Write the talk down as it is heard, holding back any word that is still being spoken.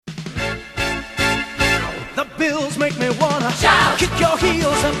The Bills make me wanna shout. Kick your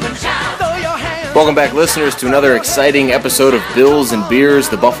heels up and shout. Throw your hands. Welcome back, listeners, to another exciting episode of Bills and Beers,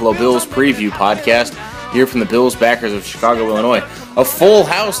 the Buffalo Bills preview podcast, here from the Bills backers of Chicago, Illinois. A full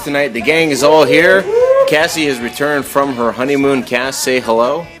house tonight. The gang is all here. Cassie has returned from her honeymoon. Cass, say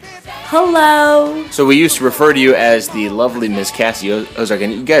hello. Hello. So we used to refer to you as the lovely Miss Cassie Ozark,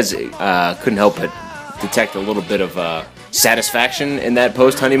 and you guys couldn't help but detect a little bit of satisfaction in that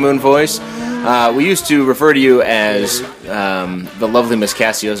post-honeymoon voice. We used to refer to you as the lovely Miss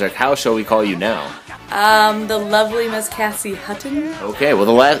Cassie Ozark. How shall we call you now? The lovely Miss Cassie Hutton. Okay, well,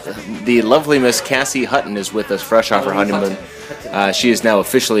 the lovely Miss Cassie Hutton is with us fresh off her honeymoon. She is now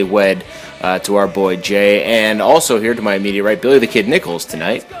officially wed to our boy Jay, and also here to my immediate right, Billy the Kid Nichols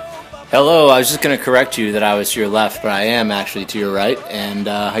tonight. Hello, I was just going to correct you that I was to your left, but I am actually to your right. And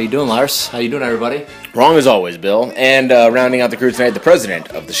how you doing, Lars? How you doing, everybody? Wrong as always, Bill. And rounding out the crew tonight, the president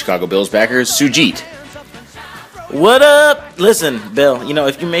of the Chicago Bills backers, Sujit. What up? Listen, Bill, you know,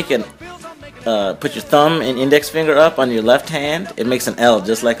 if you make an put your thumb and index finger up on your left hand, it makes an L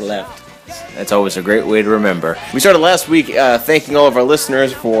just like a left. That's always a great way to remember. We started last week thanking all of our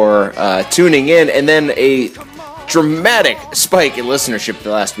listeners for tuning in, and then a dramatic spike in listenership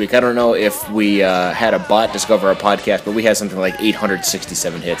last week. I don't know if we had a bot discover our podcast, but we had something like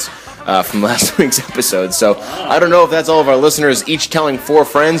 867 hits from last week's episode. So I don't know if that's all of our listeners each telling 4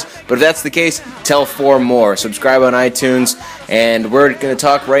 friends, but if that's the case, tell 4 more. Subscribe on iTunes, and we're going to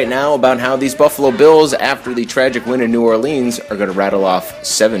talk right now about how these Buffalo Bills, after the tragic win in New Orleans, are going to rattle off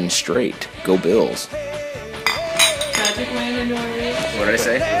 7 straight. Go Bills. Tragic win in New Orleans. What did I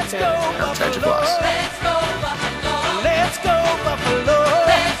say? No, tragic loss. Let's go Buffalo.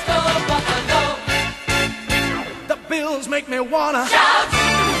 Let's go Buffalo. The Bills make me wanna shout.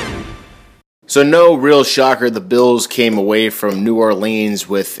 So no real shocker, the Bills came away from New Orleans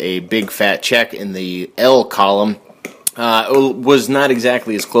with a big fat check in the L column. It was not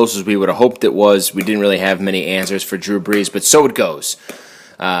exactly as close as we would have hoped it was. We didn't really have many answers for Drew Brees, but so it goes.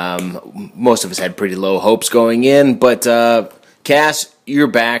 Most of us had pretty low hopes going in, but Cass, you're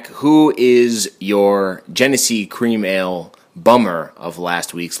back. Who is your Genesee Cream Ale bummer of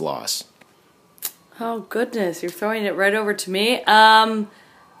last week's loss? Oh, goodness. You're throwing it right over to me.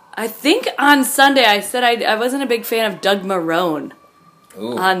 I think on Sunday I said I wasn't a big fan of Doug Marrone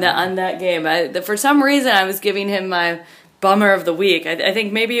on that game. For some reason, I was giving him my bummer of the week. I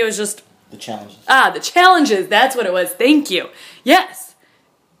think maybe it was just... The challenges. The challenges. That's what it was. Thank you. Yes.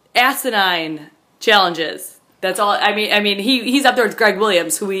 Asinine challenges. That's all. I mean, he's up there with Greg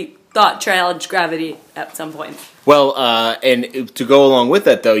Williams, who we thought challenged gravity at some point. Well, and to go along with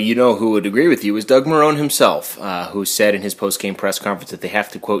that, though, you know who would agree with you is Doug Marrone himself, who said in his post-game press conference that they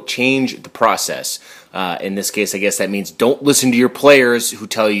have to, quote, change the process. In this case, I guess that means don't listen to your players who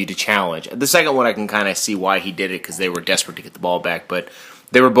tell you to challenge. The second one, I can kind of see why he did it, because they were desperate to get the ball back, but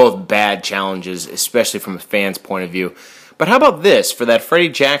they were both bad challenges, especially from a fan's point of view. But how about this? For that Freddie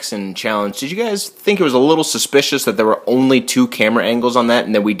Jackson challenge, did you guys think it was a little suspicious that there were only 2 camera angles on that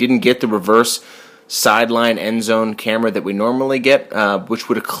and that we didn't get the reverse sideline end zone camera that we normally get, which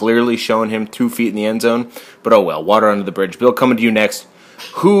would have clearly shown him 2 feet in the end zone? But oh well, water under the bridge. Bill, coming to you next.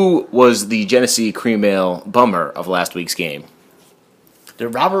 Who was the Genesee Cream Ale bummer of last week's game? Did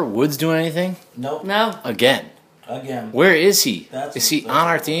Robert Woods do anything? Nope. No. Again. Where is he? Is he on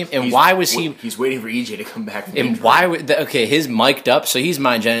our team? And why was he... He's waiting for EJ to come back from And injury. why... Okay, his mic'd up. So he's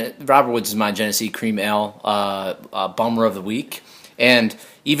Robert Woods is my Genesee Cream Ale bummer of the week. And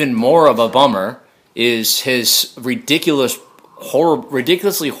even more of a bummer is his ridiculously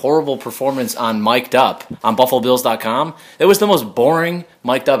horrible performance on Mic'd Up on BuffaloBills.com. It was the most boring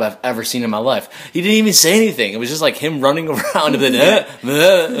Mic'd Up I've ever seen in my life. He didn't even say anything. It was just like him running around and then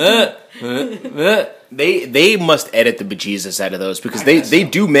They must edit the bejesus out of those, because they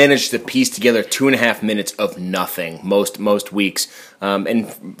do manage to piece together 2.5 minutes of nothing most weeks.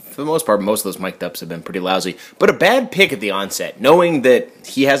 And for the most part, most of those mic'd ups have been pretty lousy. But a bad pick at the onset, knowing that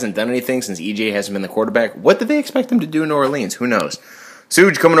he hasn't done anything since EJ hasn't been the quarterback. What did they expect him to do in New Orleans? Who knows?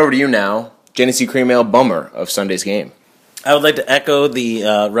 Suge, coming over to you now. Genesee Cream Ale bummer of Sunday's game. I would like to echo the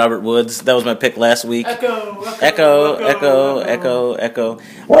Robert Woods. That was my pick last week. Echo.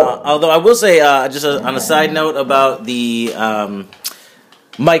 Although I will say, just on a side note about the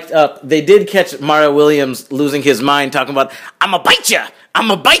mic'd up, they did catch Mario Williams losing his mind talking about, "I'ma bite ya!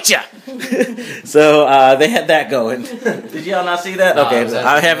 I'ma bite ya!" So they had that going. Did y'all not see that? Okay,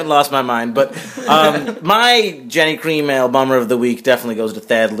 I haven't lost my mind. But my Jenny Cream Ale bummer of the week definitely goes to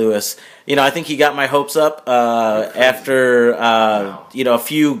Thad Lewis. You know, I think he got my hopes up after a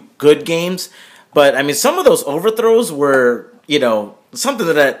few good games. But I mean, some of those overthrows were, something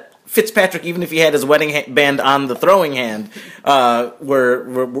that Fitzpatrick, even if he had his wedding band on the throwing hand,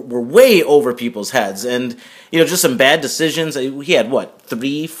 were way over people's heads. And, just some bad decisions. He had,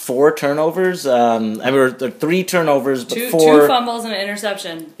 3-4 turnovers? 3 turnovers, but two fumbles and an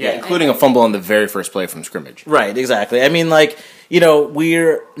interception. Yeah, including a fumble on the very first play from scrimmage. Right, exactly. I mean,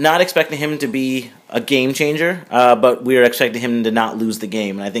 we're not expecting him to be a game changer, but we're expecting him to not lose the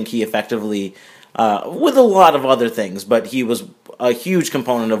game. And I think he effectively, with a lot of other things, but he was a huge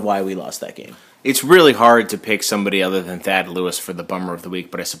component of why we lost that game. It's really hard to pick somebody other than Thad Lewis for the bummer of the week,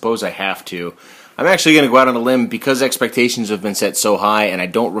 but I suppose I have to. I'm actually going to go out on a limb because expectations have been set so high and I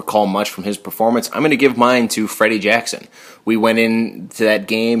don't recall much from his performance. I'm going to give mine to Freddie Jackson. We went into that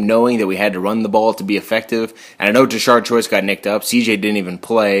game knowing that we had to run the ball to be effective, and I know Tashard Choice got nicked up. CJ didn't even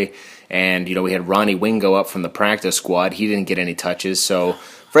play, and we had Ronnie Wingo up from the practice squad. He didn't get any touches, so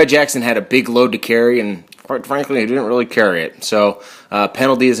Fred Jackson had a big load to carry, and quite frankly, he didn't really carry it. So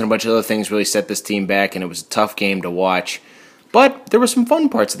penalties and a bunch of other things really set this team back, and it was a tough game to watch. But there were some fun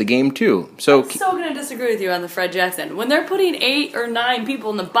parts of the game, too. I'm so going to disagree with you on the Fred Jackson. When they're putting 8 or 9 people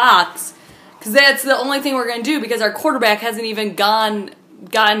in the box, because that's the only thing we're going to do because our quarterback hasn't even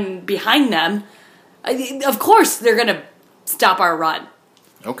gotten behind them, of course they're going to stop our run.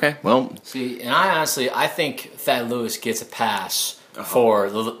 Okay, well. See, and I think Thad Lewis gets a pass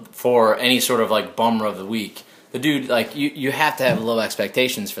for any sort of bummer of the week. The dude, you have to have low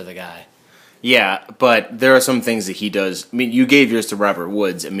expectations for the guy. Yeah, but there are some things that he does. I mean, you gave yours to Robert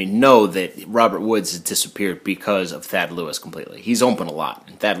Woods. I mean, know that Robert Woods has disappeared because of Thad Lewis completely. He's open a lot,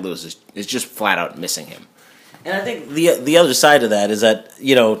 and Thad Lewis is just flat out missing him. And I think the other side of that is that,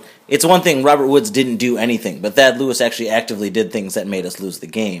 it's one thing Robert Woods didn't do anything, but Thad Lewis actually actively did things that made us lose the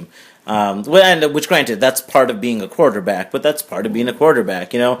game. Which, granted, that's part of being a quarterback, but that's part of being a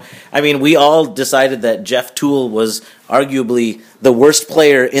quarterback, I mean, we all decided that Jeff Toole was arguably the worst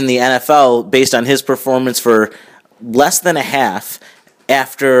player in the NFL based on his performance for less than a half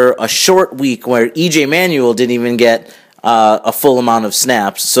after a short week where E.J. Manuel didn't even get a full amount of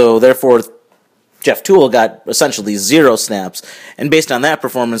snaps. So, therefore, Jeff Toole got essentially 0 snaps, and based on that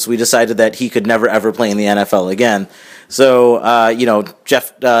performance, we decided that he could never ever play in the NFL again. So,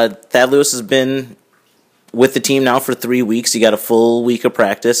 Thad Lewis has been with the team now for 3 weeks. He got a full week of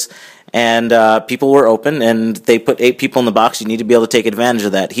practice, and people were open, and they put 8 people in the box. You need to be able to take advantage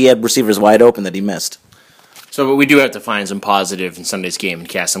of that. He had receivers wide open that he missed. So, but we do have to find some positive in Sunday's game, and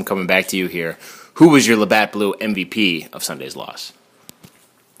Cass, I'm coming back to you here. Who was your Labatt Blue MVP of Sunday's loss?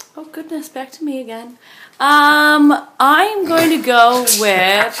 Oh, goodness, back to me again. I'm going to go with,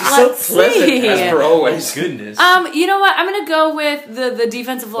 let's see. As for always. Goodness. You know what? I'm going to go with the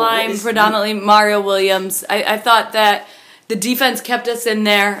defensive line, predominantly Mario Williams. I thought that the defense kept us in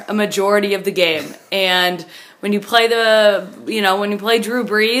there a majority of the game. And when you play when you play Drew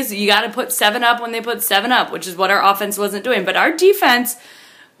Brees, you got to put 7 up when they put 7 up, which is what our offense wasn't doing. But our defense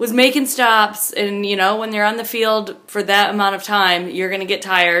was making stops, and when you're on the field for that amount of time, you're going to get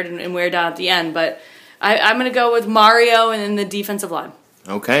tired and wear down at the end. But I'm going to go with Mario and then the defensive line.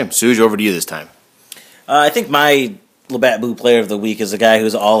 Okay, Suge, over to you this time. I think my Labatt Blue Player of the Week is a guy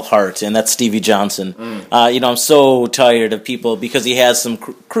who's all heart, and that's Stevie Johnson. I'm so tired of people because he has some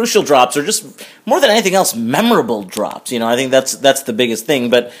crucial drops, or just more than anything else, memorable drops. I think that's the biggest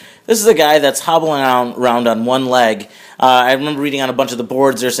thing. But this is a guy that's hobbling around on one leg. I remember reading on a bunch of the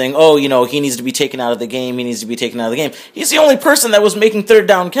boards, they're saying, he needs to be taken out of the game, He's the only person that was making third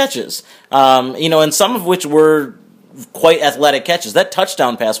down catches, and some of which were quite athletic catches. That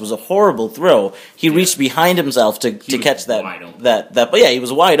touchdown pass was a horrible throw. He reached behind himself to catch that. But yeah, he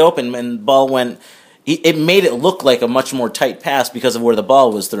was wide open, and the ball went. It made it look like a much more tight pass because of where the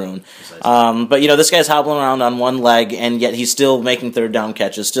ball was thrown. But this guy's hobbling around on one leg, and yet he's still making third down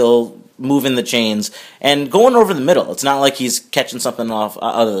catches, still moving the chains and going over the middle. It's not like he's catching something off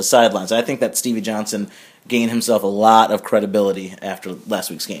out of the sidelines. I think that Stevie Johnson gained himself a lot of credibility after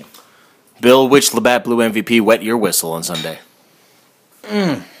last week's game. Bill, which Labatt Blue MVP wet your whistle on Sunday?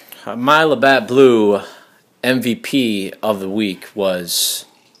 My Labatt Blue MVP of the week was,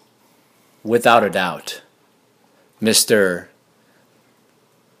 without a doubt, Mr.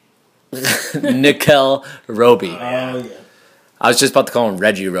 Nickel Roby. Oh, yeah. I was just about to call him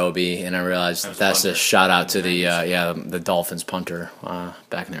Reggie Roby, and I realized that's a shout out to the Dolphins punter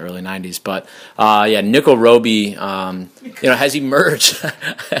back in the early '90s. But Nickel Roby, has emerged.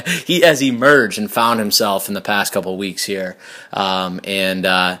 He has emerged and found himself in the past couple of weeks here, and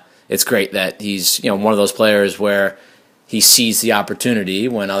it's great that he's one of those players where he sees the opportunity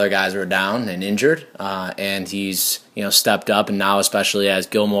when other guys are down and injured, and he's stepped up, and now especially as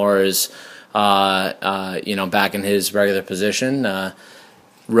Gilmore is back in his regular position,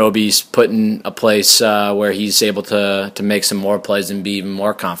 Roby's put in a place where he's able to make some more plays and be even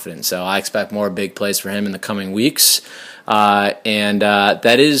more confident. So I expect more big plays for him in the coming weeks. That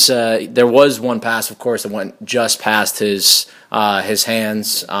is there was one pass, of course, that went just past his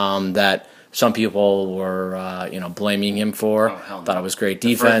hands that some people were blaming him for. Oh, Thought it was great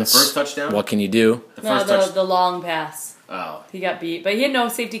defense. The first touchdown? What can you do? The long pass. Oh. He got beat, but he had no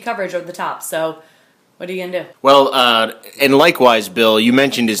safety coverage over the top, so what are you going to do? Well, and likewise, Bill, you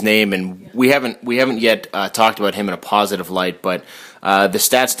mentioned his name, and we haven't yet talked about him in a positive light, but the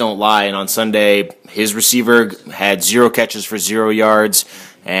stats don't lie, and on Sunday, his receiver had 0 catches for 0 yards,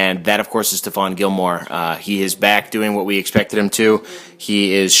 and that, of course, is Stephon Gilmore. He is back doing what we expected him to.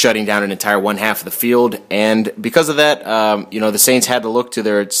 He is shutting down an entire one half of the field, and because of that, the Saints had to look to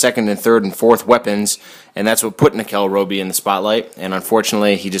their second and third and fourth weapons, and that's what put Nickel Roby in the spotlight. And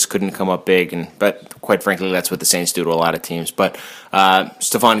unfortunately, he just couldn't come up big. But quite frankly, that's what the Saints do to a lot of teams. But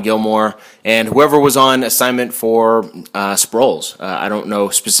Stephon Gilmore and whoever was on assignment for Sproles, I don't know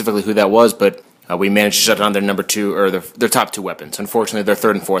specifically who that was, but we managed to shut down their number 2 or their top 2 weapons. Unfortunately, their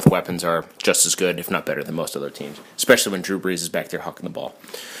third and fourth weapons are just as good, if not better, than most other teams, especially when Drew Brees is back there hucking the ball.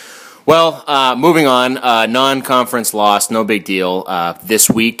 Well, moving on, non-conference loss, no big deal.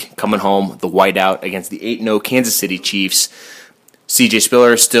 This week, coming home, the whiteout against the 8-0 Kansas City Chiefs. C.J.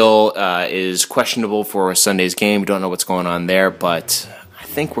 Spiller still is questionable for Sunday's game. We don't know what's going on there, but I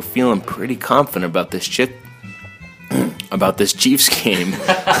think we're feeling pretty confident about this Chiefs game.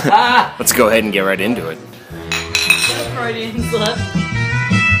 Let's go ahead and get right into it. Freudian slip.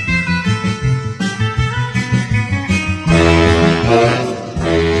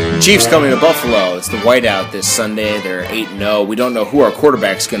 Chiefs coming to Buffalo. It's the whiteout this Sunday. They're 8-0. We don't know who our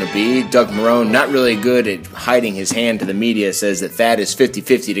quarterback's going to be. Doug Marrone, not really good at hiding his hand to the media, says that Thad is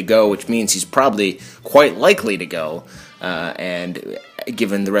 50-50 to go, which means he's probably quite likely to go. And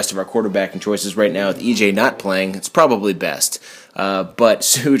given the rest of our quarterbacking choices right now with EJ not playing, it's probably best. But,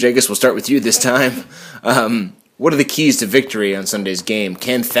 Suj, I guess we'll start with you this time. What are the keys to victory on Sunday's game?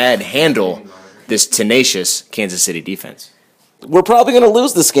 Can Thad handle this tenacious Kansas City defense? We're probably going to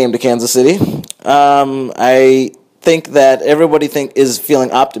lose this game to Kansas City. I think that everybody is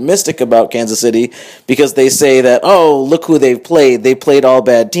feeling optimistic about Kansas City because they say that, oh, look who they've played. They played all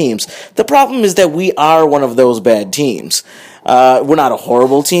bad teams. The problem is that we are one of those bad teams. We're not a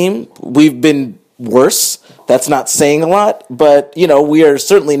horrible team. We've been worse. That's not saying a lot, but, we are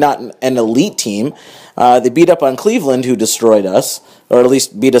certainly not an elite team. They beat up on Cleveland, who destroyed us, or at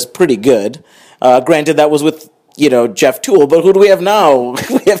least beat us pretty good. Granted, that was with Jeff Toole, but who do we have now?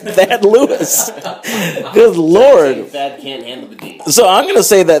 We have Thad Lewis. Good Lord. Thad can't handle the D. So I'm going to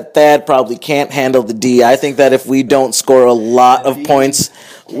say that Thad probably can't handle the D. I think that if we don't score a lot of points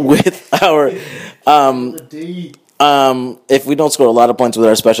with our if we don't score a lot of points with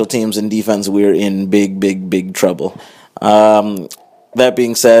our special teams and defense, we're in big, big, big trouble. That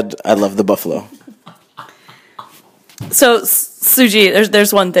being said, I love the Buffalo. So, Suji,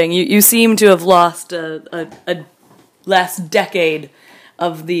 there's one thing. You seem to have lost a last decade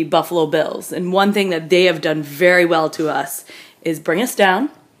of the Buffalo Bills. And one thing that they have done very well to us is bring us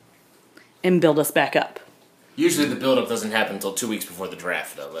down and build us back up. Usually the build-up doesn't happen until 2 weeks before the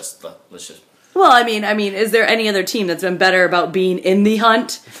draft, though. Let's just... Well, I mean, is there any other team that's been better about being in the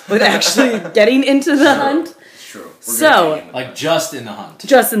hunt with actually getting into the hunt? It's true. Just in the hunt.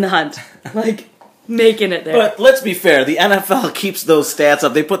 Just in the hunt. Making it there. But let's be fair, the NFL keeps those stats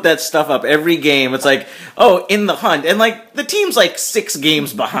up. They put that stuff up every game. It's like, oh, in the hunt. And, the team's 6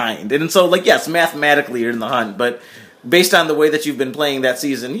 games behind. And so, yes, mathematically you're in the hunt. But based on the way that you've been playing that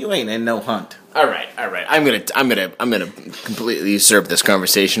season, you ain't in no hunt. All right. I'm gonna completely usurp this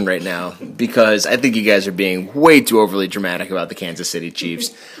conversation right now because I think you guys are being way too overly dramatic about the Kansas City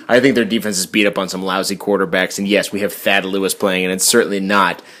Chiefs. I think their defense is beat up on some lousy quarterbacks, and yes, we have Thad Lewis playing, and it's certainly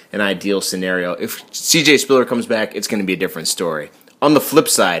not an ideal scenario. If C.J. Spiller comes back, it's going to be a different story. On the flip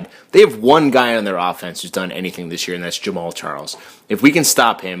side, they have one guy on their offense who's done anything this year, and that's Jamal Charles. If we can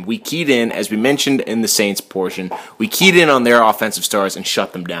stop him, we keyed in, as we mentioned in the Saints portion, we keyed in on their offensive stars and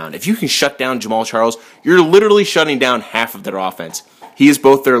shut them down. If you can shut down Jamal Charles, you're literally shutting down half of their offense. He is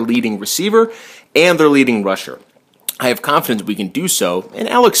both their leading receiver and their leading rusher. I have confidence we can do so, and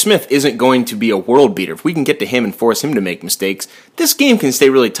Alex Smith isn't going to be a world beater. If we can get to him and force him to make mistakes, this game can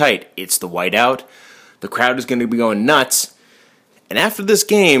stay really tight. It's the whiteout. The crowd is going to be going nuts. And after this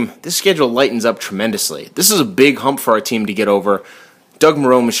game, this schedule lightens up tremendously. This is a big hump for our team to get over. Doug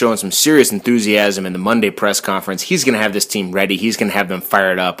Marrone was showing some serious enthusiasm in the Monday press conference. He's going to have this team ready. He's going to have them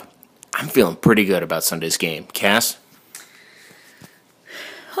fired up. I'm feeling pretty good about Sunday's game. Cass?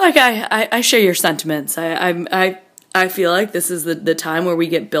 I share your sentiments. I I feel like this is the time where we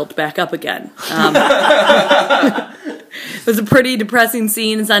get built back up again. It was a pretty depressing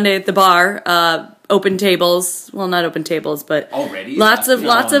scene Sunday at the bar. Open tables, well, not open tables, but already lots of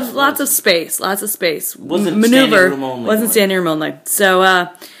space. Wasn't maneuver standing room only. wasn't standing room only. So,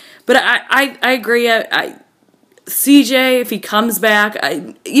 but I agree. CJ, if he comes back,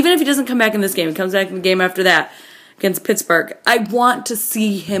 even if he doesn't come back in this game, he comes back in the game after that against Pittsburgh. I want to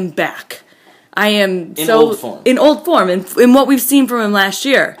see him back. I am in old form, in what we've seen from him last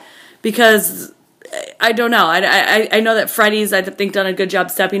year, because I don't know. I know that Freddie's, I think, done a good job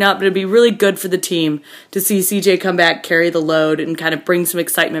stepping up, but it'd be really good for the team to see CJ come back, carry the load, and kind of bring some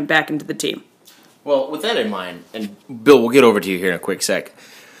excitement back into the team. Well, with that in mind, and Bill, we'll get over to you here in a quick sec.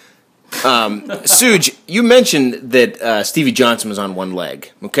 Suge, you mentioned that Stevie Johnson was on one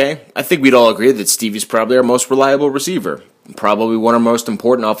leg, okay? I think we'd all agree that Stevie's probably our most reliable receiver, probably one of our most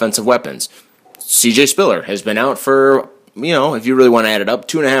important offensive weapons. CJ Spiller has been out for, if you really want to add it up,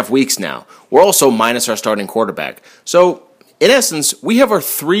 2.5 weeks now. We're also minus our starting quarterback. So, in essence, we have our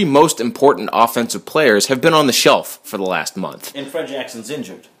 3 most important offensive players have been on the shelf for the last month. And Fred Jackson's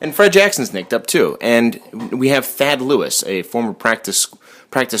injured. And Fred Jackson's nicked up too. And we have Thad Lewis, a former practice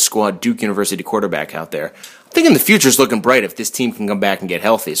squad Duke University quarterback out there. I'm thinking the future's looking bright if this team can come back and get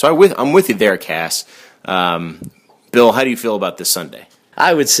healthy. So I'm with you there, Cass. Bill, how do you feel about this Sunday?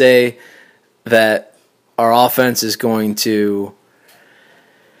 I would say that our offense is going to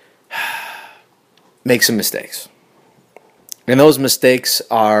make some mistakes. And those mistakes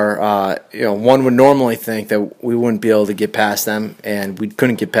are, one would normally think that we wouldn't be able to get past them, and we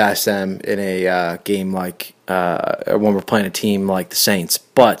couldn't get past them in a game like when we're playing a team like the Saints.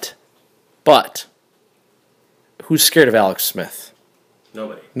 But, who's scared of Alex Smith?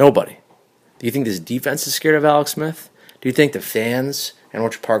 Nobody. Do you think this defense is scared of Alex Smith? Do you think the fans in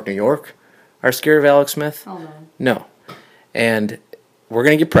Orchard Park, New York, are scared of Alex Smith? Oh, no. No. And we're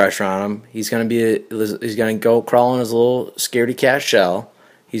going to get pressure on him. He's going to go crawl in his little scaredy cat shell.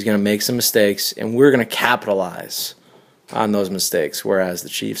 He's going to make some mistakes, and we're going to capitalize on those mistakes, whereas the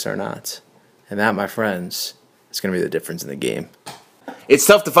Chiefs are not. And that, my friends, is going to be the difference in the game. It's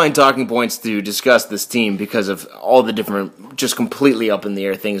tough to find talking points to discuss this team because of all the different, just completely up in the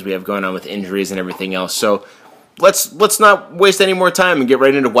air things we have going on with injuries and everything else. So let's not waste any more time and get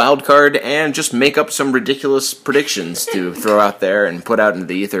right into wild card and just make up some ridiculous predictions to throw out there and put out into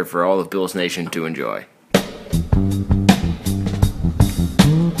the ether for all of Bills Nation to enjoy.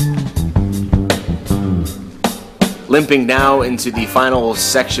 Limping now into the final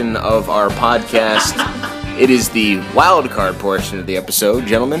section of our podcast. It is the wild card portion of the episode,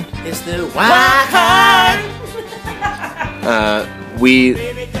 gentlemen. It's the wild card. We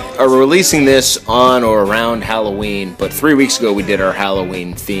are releasing this on or around Halloween, but 3 weeks ago we did our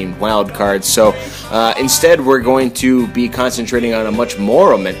Halloween-themed wild cards. So instead, we're going to be concentrating on a much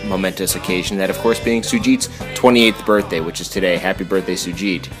more momentous occasion, that of course being Sujit's 28th birthday, which is today. Happy birthday,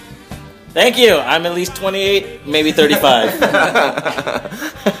 Sujit. Thank you. I'm at least 28, maybe 35.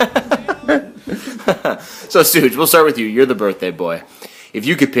 So, Suge, we'll start with you. You're the birthday boy. If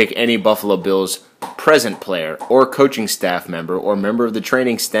you could pick any Buffalo Bills present player or coaching staff member or member of the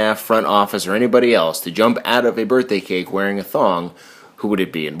training staff, front office, or anybody else to jump out of a birthday cake wearing a thong, who would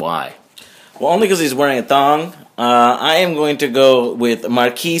it be and why? Well, only because he's wearing a thong. I am going to go with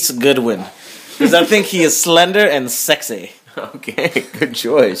Marquise Goodwin because I think he is slender and sexy. Okay, good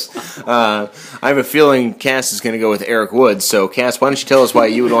choice. I have a feeling Cass is going to go with Eric Wood. So, Cass, why don't you tell us why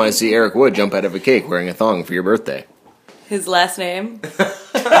you would want to see Eric Wood jump out of a cake wearing a thong for your birthday? His last name? Wood?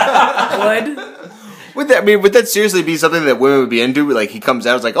 Would that seriously be something that women would be into? Like, he comes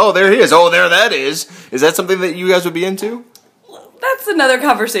out, it's like, oh, there he is. Oh, there that is. Is that something that you guys would be into? That's another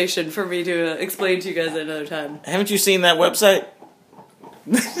conversation for me to explain to you guys at another time. Haven't you seen that website?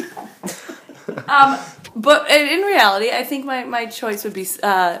 But in reality, I think my choice would be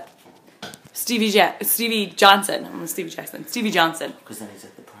Stevie Johnson. I'm Stevie Jackson. Stevie Johnson. Because then he's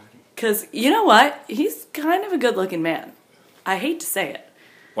at the party. Because, you know what? He's kind of a good-looking man. I hate to say it.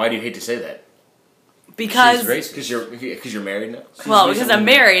 Why do you hate to say that? Because... Because you're married now? Well, because I'm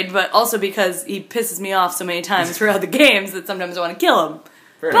married, but also because he pisses me off so many times throughout the games that sometimes I want to kill him.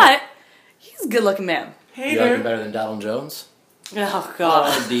 Fair but enough. he's a good-looking man. You like him better than Donald Jones? Oh,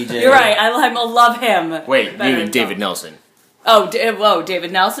 God. Oh, DJ. You're right. I love him. Wait, better you than mean David Donald. Nelson? Oh,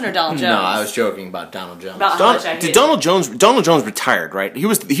 David Nelson or Donald Jones? No, I was joking about Donald Jones. About how much I hate him. Donald Jones retired, right? He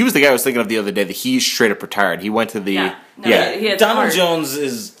was the guy I was thinking of the other day that he straight up retired. He went to the... Yeah. No, he had Donald heart. Jones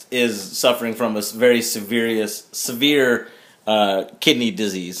is suffering from a very severe kidney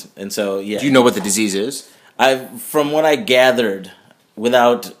disease, and so yeah. Do you know what the disease is? From what I gathered,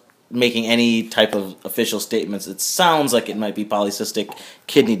 without making any type of official statements. It sounds like it might be polycystic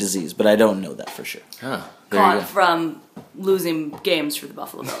kidney disease, but I don't know that for sure. Huh. There you Caught go. from losing games for the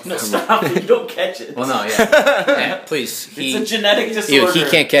Buffalo Bills. No, stop. You don't catch it. Well, no, yeah, please. It's a genetic disorder. He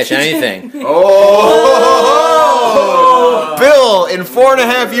can't catch anything. Oh! Bill, in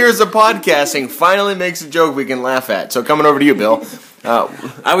 4.5 years of podcasting, finally makes a joke we can laugh at. So coming over to you, Bill.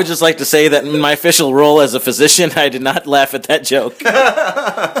 I would just like to say that in my official role as a physician, I did not laugh at that joke.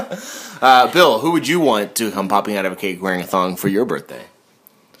 Bill, who would you want to come popping out of a cake wearing a thong for your birthday?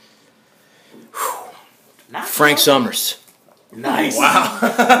 Frank Summers. Nice.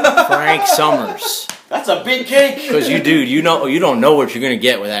 Frank Summers. That's a big cake. Because you don't know what you're gonna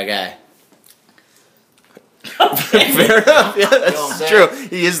get with that guy. Fair enough. Yeah, that's true.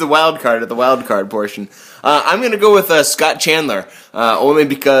 He is the wild card at the wild card portion. I'm going to go with Scott Chandler, only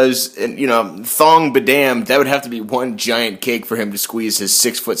because, thong bedamned, that would have to be one giant cake for him to squeeze his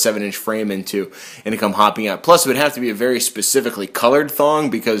 6'7" frame into and to come hopping out. Plus, it would have to be a very specifically colored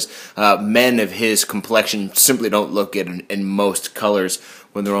thong because men of his complexion simply don't look good in most colors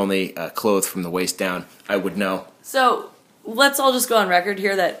when they're only clothed from the waist down. I would know. So let's all just go on record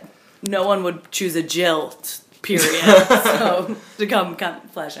here that no one would choose a Jill, period. So to come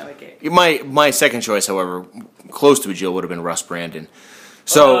flash out my cake. My second choice, however, close to a Jill, would have been Russ Brandon.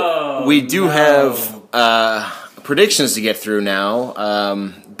 So we do have predictions to get through now.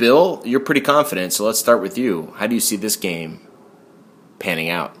 Bill, you're pretty confident, so let's start with you. How do you see this game panning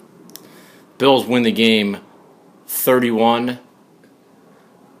out? Bills win the game 31-21.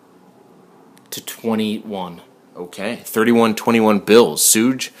 Okay, 31-21 Bills.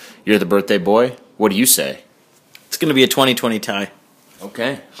 Suge, you're the birthday boy. What do you say? It's going to be a 2020 tie.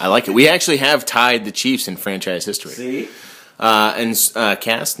 Okay, I like it. We actually have tied the Chiefs in franchise history. See?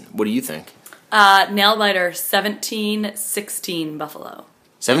 Cass, what do you think? Nail biter 17-16 Buffalo.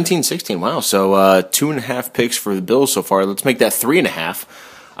 17-16, wow. So 2.5 picks for the Bills so far. Let's make that 3.5.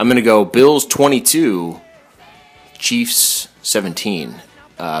 I'm going to go Bills 22, Chiefs 17.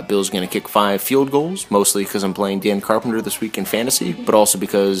 Bills going to kick 5 field goals, mostly because I'm playing Dan Carpenter this week in fantasy, but also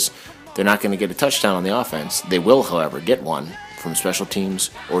because they're not going to get a touchdown on the offense. They will, however, get one from special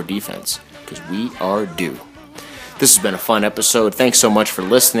teams or defense, because we are due. This has been a fun episode. Thanks so much for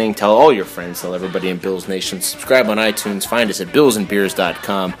listening. Tell all your friends, tell everybody in Bills Nation. Subscribe on iTunes. Find us at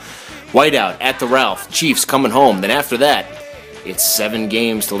billsandbeers.com. Whiteout at the Ralph. Chiefs coming home. Then after that, it's 7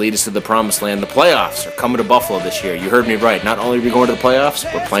 games to lead us to the promised land. The playoffs are coming to Buffalo this year. You heard me right. Not only are we going to the playoffs,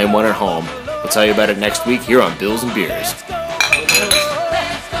 we're playing one at home. We'll tell you about it next week here on Bills and Beers.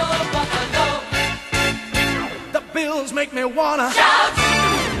 The Bills make me wanna shout.